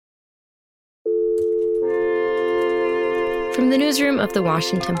from the newsroom of The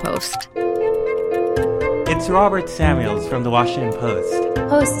Washington Post. It's Robert Samuels from The Washington Post.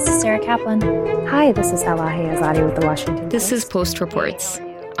 Host, this is Sarah Kaplan. Hi, this is Elahe Azadi with The Washington Post. This is Post Reports.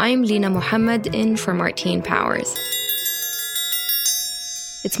 I'm Lina Mohammed in for Martine Powers.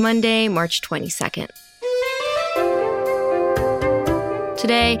 It's Monday, March 22nd.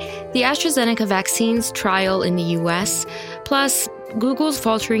 Today, the AstraZeneca vaccine's trial in the U.S., plus Google's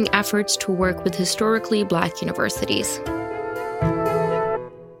faltering efforts to work with historically Black universities.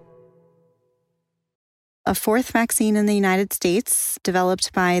 A fourth vaccine in the United States,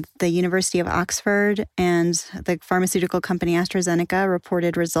 developed by the University of Oxford and the pharmaceutical company AstraZeneca,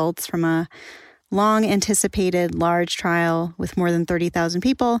 reported results from a long-anticipated large trial with more than 30,000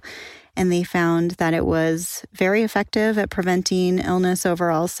 people, and they found that it was very effective at preventing illness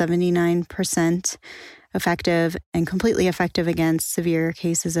overall, 79% effective and completely effective against severe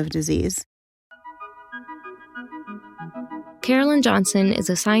cases of disease. Carolyn Johnson is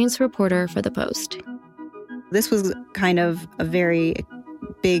a science reporter for The Post. This was kind of a very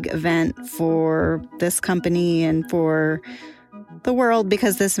big event for this company and for the world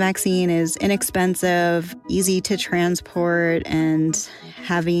because this vaccine is inexpensive, easy to transport, and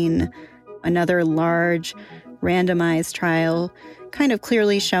having another large randomized trial kind of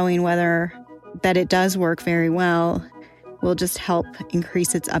clearly showing whether that it does work very well will just help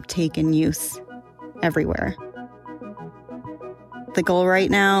increase its uptake and use everywhere. The goal right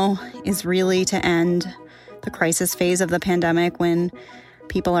now is really to end the crisis phase of the pandemic when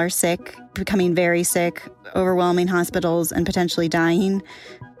people are sick, becoming very sick, overwhelming hospitals, and potentially dying.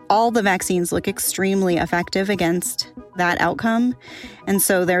 All the vaccines look extremely effective against that outcome. And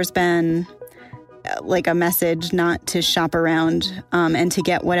so there's been like a message not to shop around and to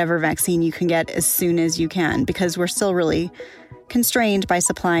get whatever vaccine you can get as soon as you can, because we're still really constrained by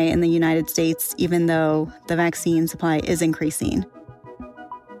supply in the United States, even though the vaccine supply is increasing.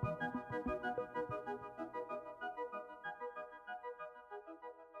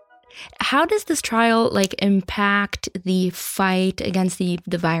 How does this trial impact the fight against the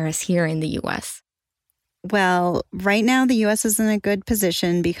virus here in the U.S.? Well, right now the U.S. is in a good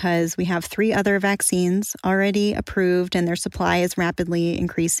position because we have 3 other vaccines already approved and their supply is rapidly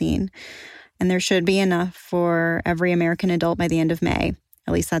increasing. And there should be enough for every American adult by the end of May.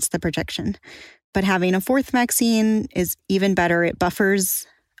 At least that's the projection. But having a 4th vaccine is even better. It buffers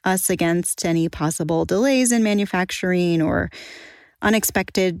us against any possible delays in manufacturing or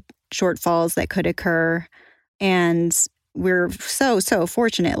unexpected shortfalls that could occur. And we're so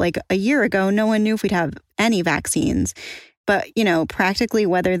fortunate. Like a year ago, no one knew if we'd have any vaccines. But, practically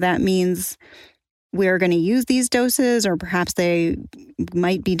whether that means we're going to use these doses or perhaps they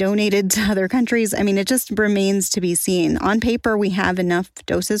might be donated to other countries, it just remains to be seen. On paper, we have enough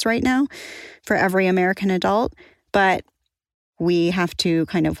doses right now for every American adult, but we have to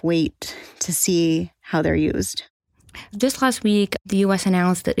kind of wait to see how they're used. Just last week, the U.S.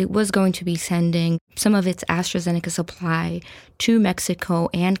 announced that it was going to be sending some of its AstraZeneca supply to Mexico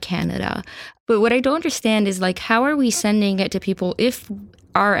and Canada. But what I don't understand is, how are we sending it to people if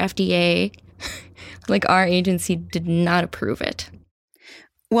our FDA, our agency, did not approve it?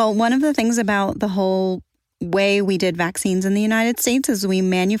 Well, one of the things about the whole way we did vaccines in the United States is we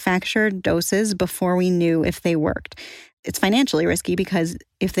manufactured doses before we knew if they worked. It's financially risky because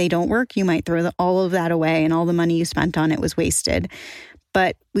if they don't work, you might throw all of that away and all the money you spent on it was wasted.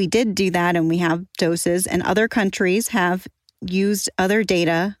 But we did do that and we have doses, and other countries have used other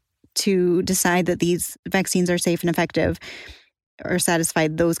data to decide that these vaccines are safe and effective or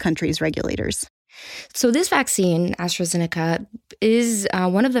satisfied those countries' regulators. So this vaccine, AstraZeneca, is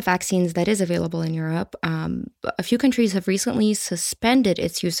one of the vaccines that is available in Europe. A few countries have recently suspended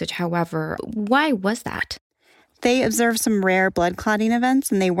its usage, however. Why was that? They observed some rare blood clotting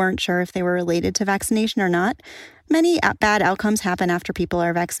events, and they weren't sure if they were related to vaccination or not. Many bad outcomes happen after people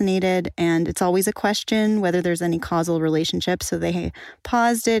are vaccinated, and it's always a question whether there's any causal relationship. So they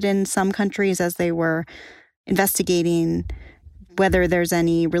paused it in some countries as they were investigating whether there's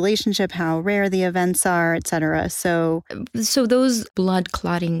any relationship, how rare the events are, et cetera. So those blood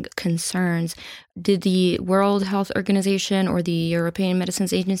clotting concerns, did the World Health Organization or the European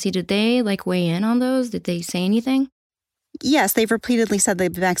Medicines Agency, did they weigh in on those? Did they say anything? Yes, they've repeatedly said the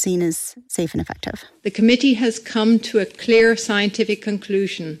vaccine is safe and effective. The committee has come to a clear scientific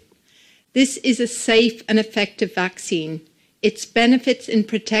conclusion. This is a safe and effective vaccine. Its benefits in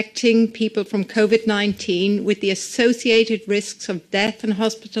protecting people from COVID-19 with the associated risks of death and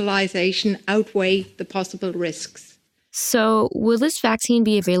hospitalization outweigh the possible risks. So will this vaccine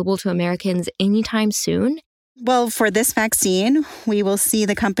be available to Americans anytime soon? Well, for this vaccine, we will see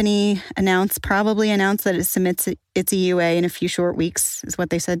the company probably announce that it submits its EUA in a few short weeks, is what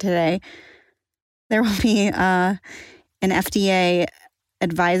they said today. There will be an FDA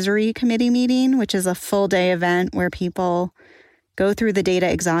advisory committee meeting, which is a full-day event where people go through the data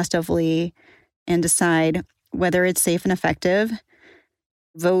exhaustively and decide whether it's safe and effective,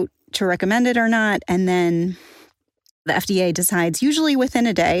 vote to recommend it or not, and then the FDA decides, usually within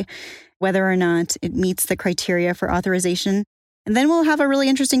a day, whether or not it meets the criteria for authorization. And then we'll have a really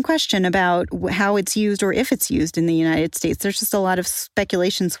interesting question about how it's used or if it's used in the United States. There's just a lot of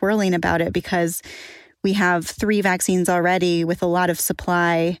speculation swirling about it because we have 3 vaccines already with a lot of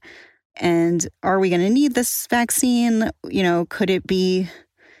supply. And are we going to need this vaccine? Could it be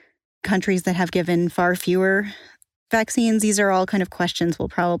countries that have given far fewer vaccines? These are all kind of questions we'll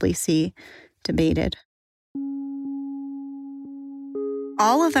probably see debated.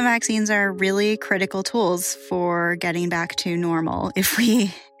 All of the vaccines are really critical tools for getting back to normal if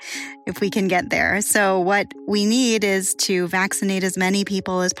we can get there. So what we need is to vaccinate as many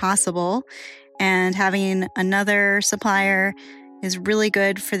people as possible, and having another supplier is really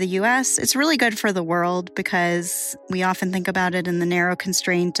good for the US. It's really good for the world because we often think about it in the narrow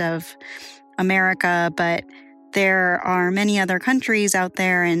constraint of America, but there are many other countries out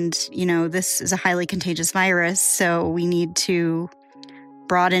there, and this is a highly contagious virus, so we need to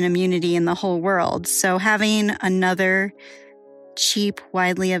broaden immunity in the whole world. So having another cheap,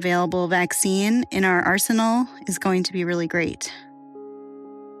 widely available vaccine in our arsenal is going to be really great.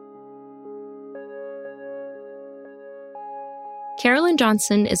 Carolyn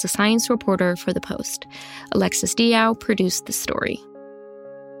Johnson is a science reporter for The Post. Alexis Diao produced the story.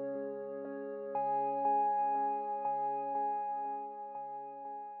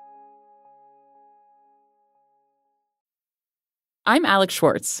 I'm Alex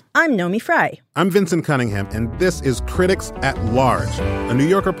Schwartz. I'm Nomi Fry. I'm Vincent Cunningham, and this is Critics at Large, a New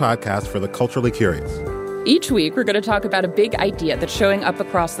Yorker podcast for the culturally curious. Each week, we're going to talk about a big idea that's showing up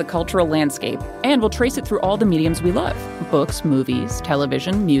across the cultural landscape, and we'll trace it through all the mediums we love: books, movies,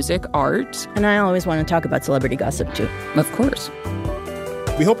 television, music, art. And I always want to talk about celebrity gossip, too. Of course.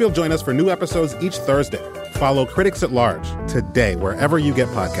 We hope you'll join us for new episodes each Thursday. Follow Critics at Large today, wherever you get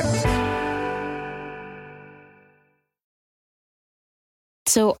podcasts.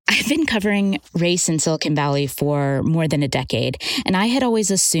 So I've been covering race in Silicon Valley for more than a decade, and I had always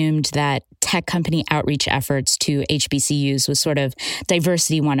assumed that tech company outreach efforts to HBCUs was sort of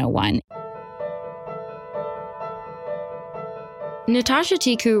diversity 101. Natasha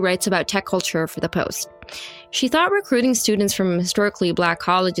Tiku writes about tech culture for The Post. She thought recruiting students from historically Black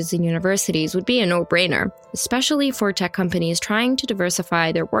colleges and universities would be a no-brainer, especially for tech companies trying to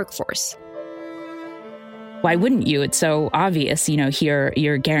diversify their workforce. Why wouldn't you? It's so obvious, here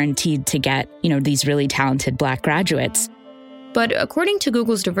you're guaranteed to get, these really talented Black graduates. But according to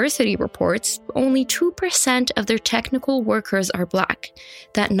Google's diversity reports, only 2% of their technical workers are Black.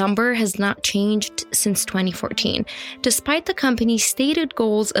 That number has not changed since 2014, despite the company's stated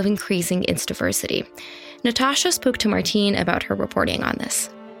goals of increasing its diversity. Natasha spoke to Martine about her reporting on this.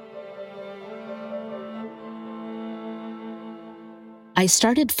 I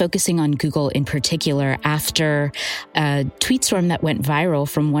started focusing on Google in particular after a tweet storm that went viral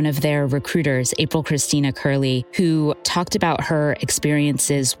from one of their recruiters, April Christina Curley, who talked about her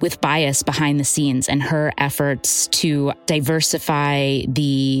experiences with bias behind the scenes and her efforts to diversify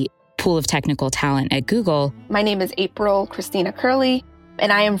the pool of technical talent at Google. My name is April Christina Curley,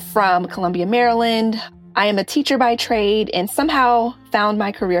 and I am from Columbia, Maryland. I am a teacher by trade and somehow found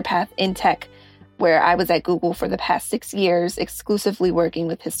my career path in tech, where I was at Google for the past 6 years, exclusively working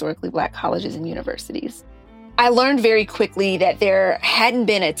with historically Black colleges and universities. I learned very quickly that there hadn't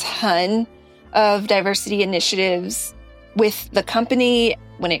been a ton of diversity initiatives with the company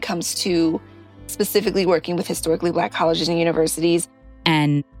when it comes to specifically working with historically Black colleges and universities.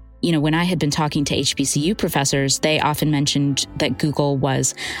 And when I had been talking to HBCU professors, they often mentioned that Google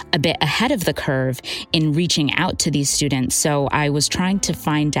was a bit ahead of the curve in reaching out to these students. So I was trying to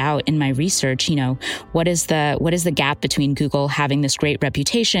find out in my research, what is the gap between Google having this great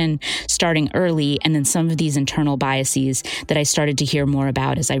reputation, starting early, and then some of these internal biases that I started to hear more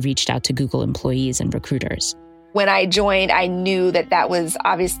about as I reached out to Google employees and recruiters. When I joined, I knew that was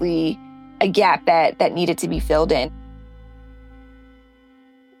obviously a gap that needed to be filled in.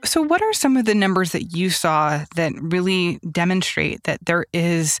 So what are some of the numbers that you saw that really demonstrate that there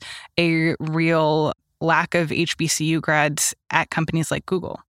is a real lack of HBCU grads at companies like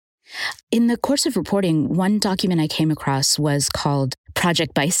Google? In the course of reporting, one document I came across was called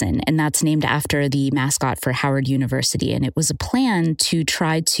Project Bison, and that's named after the mascot for Howard University. And it was a plan to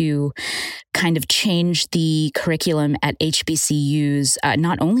try to kind of change the curriculum at HBCUs,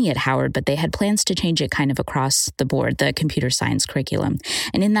 not only at Howard, but they had plans to change it kind of across the board, the computer science curriculum.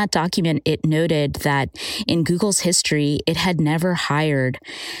 And in that document, it noted that in Google's history, it had never hired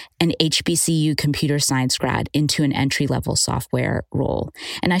an HBCU computer science grad into an entry-level software role.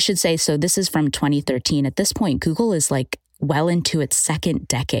 And I should say, so this is from 2013. At this point, Google is like well into its second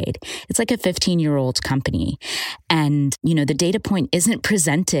decade. It's like a 15-year-old company. And, the data point isn't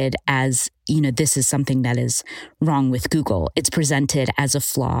presented as, this is something that is wrong with Google. It's presented as a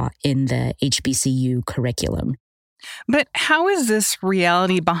flaw in the HBCU curriculum. But how is this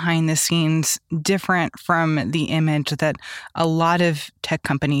reality behind the scenes different from the image that a lot of tech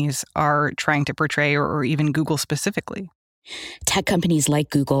companies are trying to portray, or even Google specifically? Tech companies like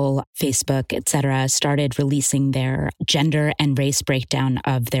Google, Facebook, et cetera, started releasing their gender and race breakdown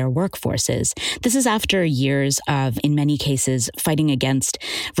of their workforces. This is after years of, in many cases, fighting against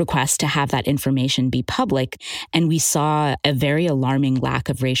requests to have that information be public. And we saw a very alarming lack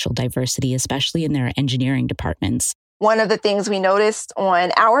of racial diversity, especially in their engineering departments. One of the things we noticed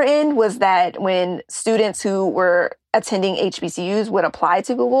on our end was that when students who were attending HBCUs would apply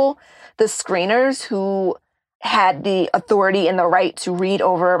to Google, the screeners who had the authority and the right to read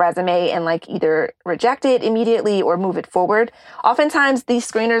over a resume and either reject it immediately or move it forward. Oftentimes,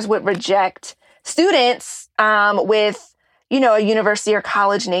 these screeners would reject students with, a university or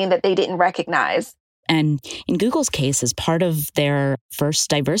college name that they didn't recognize. And in Google's case, as part of their first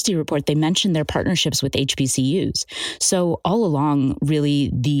diversity report, they mentioned their partnerships with HBCUs. So all along,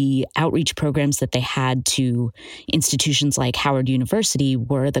 really, the outreach programs that they had to institutions like Howard University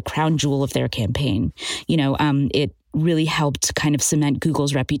were the crown jewel of their campaign. It really helped kind of cement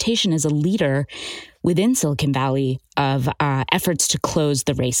Google's reputation as a leader within Silicon Valley of efforts to close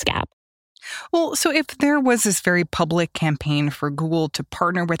the race gap. Well, so if there was this very public campaign for Google to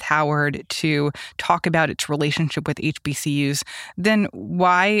partner with Howard to talk about its relationship with HBCUs, then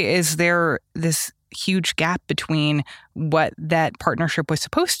why is there this huge gap between what that partnership was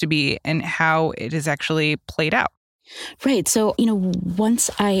supposed to be and how it is actually played out? Right. So, once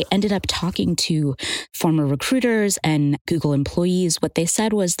I ended up talking to former recruiters and Google employees, what they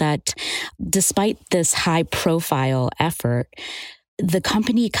said was that despite this high profile effort, the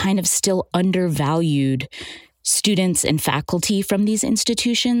company kind of still undervalued students and faculty from these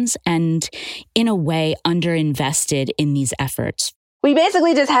institutions and, in a way, underinvested in these efforts. We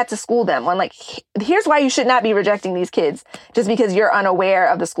basically just had to school them on here's why you should not be rejecting these kids just because you're unaware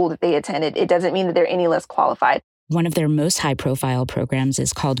of the school that they attended. It doesn't mean that they're any less qualified. One of their most high-profile programs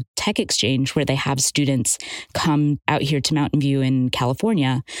is called Tech Exchange, where they have students come out here to Mountain View in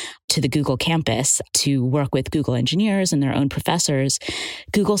California to the Google campus to work with Google engineers and their own professors.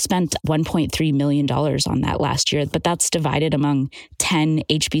 Google spent $1.3 million on that last year, but that's divided among 10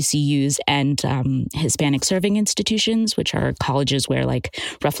 HBCUs and Hispanic serving institutions, which are colleges where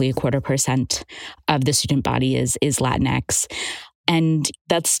roughly 0.25% of the student body is Latinx. And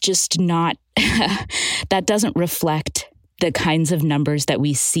that's just not, that doesn't reflect the kinds of numbers that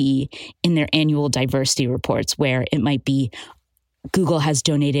we see in their annual diversity reports, where it might be Google has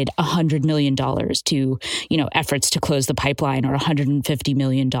donated $100 million to, efforts to close the pipeline, or $150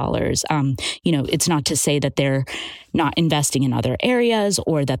 million. It's not to say that they're not investing in other areas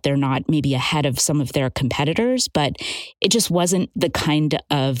or that they're not maybe ahead of some of their competitors, but it just wasn't the kind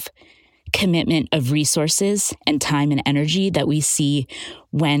of commitment of resources and time and energy that we see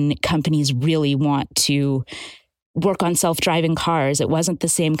when companies really want to work on self-driving cars. It wasn't the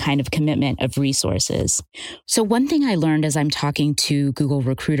same kind of commitment of resources. So one thing I learned as I'm talking to Google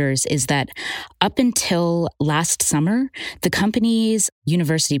recruiters is that up until last summer, the company's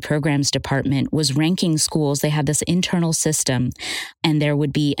university programs department was ranking schools. They had this internal system, and there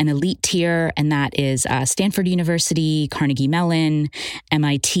would be an elite tier, and that is Stanford University, Carnegie Mellon,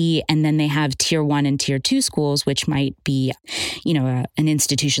 MIT, and then they have tier 1 and tier 2 schools, which might be, an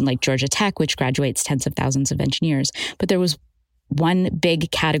institution like Georgia Tech, which graduates tens of thousands of engineers. But there was one big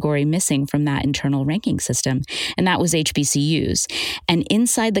category missing from that internal ranking system, and that was HBCUs. And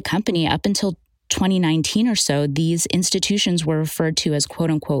inside the company, up until 2019 or so, these institutions were referred to as quote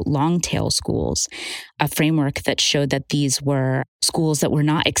unquote long tail schools, a framework that showed that these were schools that were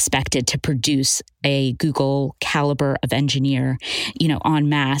not expected to produce a Google caliber of engineer, en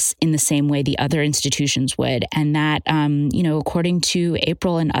masse in the same way the other institutions would. And that, according to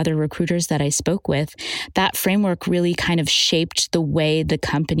April and other recruiters that I spoke with, that framework really kind of shaped the way the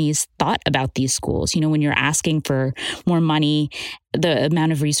companies thought about these schools. When you're asking for more money, the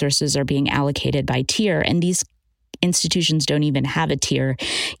amount of resources are being allocated by tier, and these institutions don't even have a tier,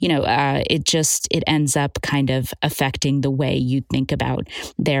 it ends up kind of affecting the way you think about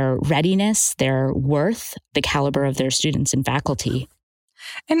their readiness, their worth, the caliber of their students and faculty.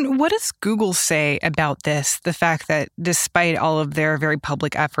 And what does Google say about this? The fact that despite all of their very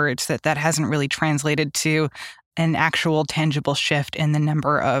public efforts, that hasn't really translated to an actual tangible shift in the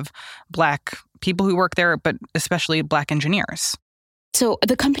number of Black people who work there, but especially Black engineers. So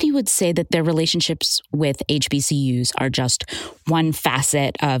the company would say that their relationships with HBCUs are just one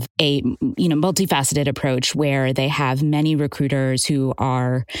facet of a multifaceted approach where they have many recruiters who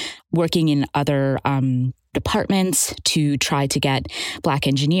are working in other departments to try to get Black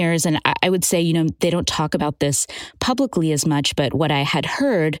engineers. And I would say, they don't talk about this publicly as much, but what I had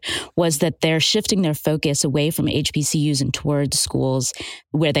heard was that they're shifting their focus away from HBCUs and towards schools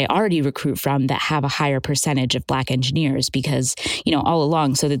where they already recruit from that have a higher percentage of Black engineers because, all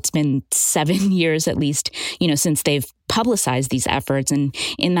along, so it's been 7 years at least, since they've publicize these efforts. And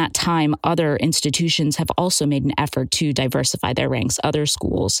in that time, other institutions have also made an effort to diversify their ranks, other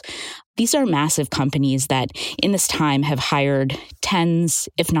schools. These are massive companies that in this time have hired tens,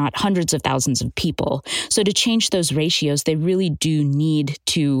 if not hundreds of thousands of people. So to change those ratios, they really do need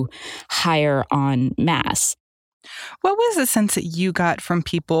to hire en masse. What was the sense that you got from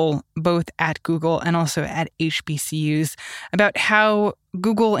people both at Google and also at HBCUs about how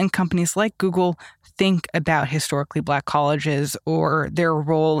Google and companies like Google think about historically Black colleges or their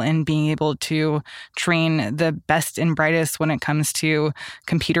role in being able to train the best and brightest when it comes to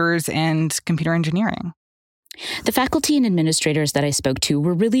computers and computer engineering? The faculty and administrators that I spoke to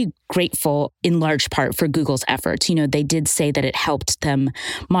were really grateful in large part for Google's efforts. They did say that it helped them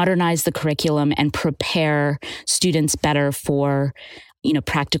modernize the curriculum and prepare students better for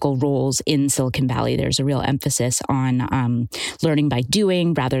practical roles in Silicon Valley. There's a real emphasis on learning by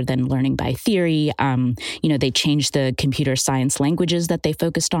doing rather than learning by theory. They changed the computer science languages that they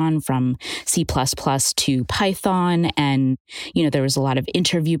focused on from C++ to Python. And, there was a lot of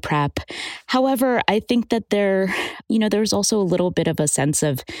interview prep. However, I think that there's also a little bit of a sense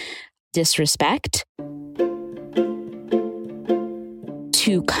of disrespect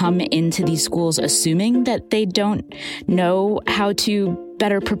to come into these schools assuming that they don't know how to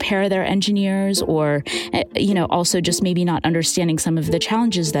better prepare their engineers or, also just maybe not understanding some of the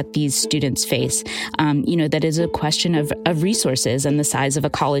challenges that these students face. That is a question of resources and the size of a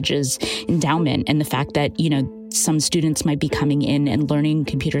college's endowment and the fact that, some students might be coming in and learning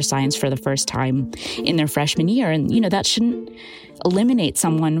computer science for the first time in their freshman year. And, that shouldn't eliminate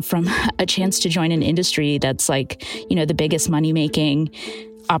someone from a chance to join an industry that's like, the biggest money-making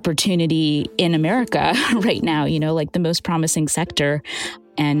opportunity in America right now, like the most promising sector.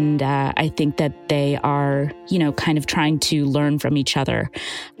 And I think that they are, kind of trying to learn from each other,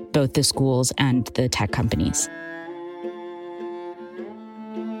 both the schools and the tech companies.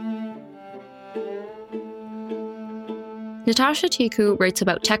 Natasha Tiku writes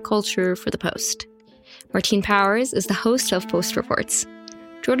about tech culture for The Post. Martine Powers is the host of Post Reports.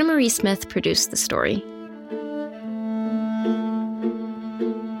 Jordan Marie Smith produced the story.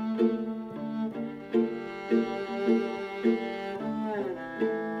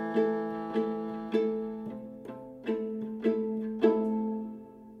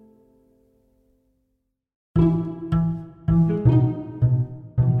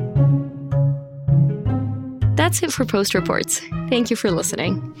 That's it for Post Reports. Thank you for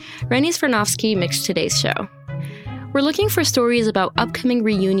listening. Rennie Svirnovsky mixed today's show. We're looking for stories about upcoming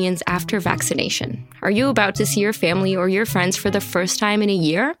reunions after vaccination. Are you about to see your family or your friends for the first time in a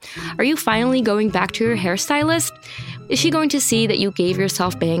year? Are you finally going back to your hairstylist? Is she going to see that you gave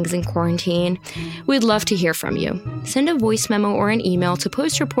yourself bangs in quarantine? We'd love to hear from you. Send a voice memo or an email to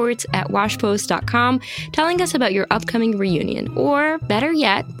postreports@washpost.com telling us about your upcoming reunion, or better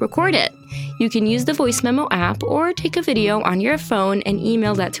yet, record it. You can use the voice memo app or take a video on your phone and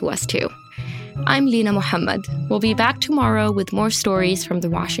email that to us too. I'm Lina Mohammed. We'll be back tomorrow with more stories from The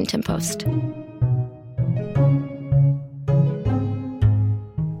Washington Post.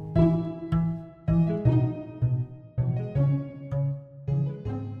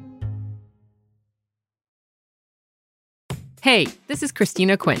 Hey, this is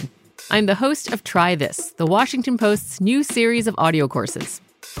Christina Quinn. I'm the host of Try This, The Washington Post's new series of audio courses.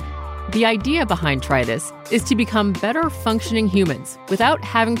 The idea behind Try This is to become better functioning humans without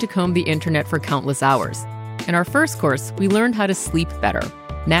having to comb the internet for countless hours. In our first course, we learned how to sleep better.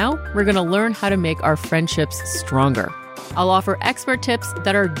 Now, we're going to learn how to make our friendships stronger. I'll offer expert tips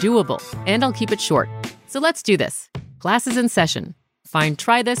that are doable, and I'll keep it short. So let's do this. Class is in session. Find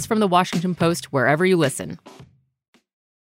Try This from The Washington Post wherever you listen.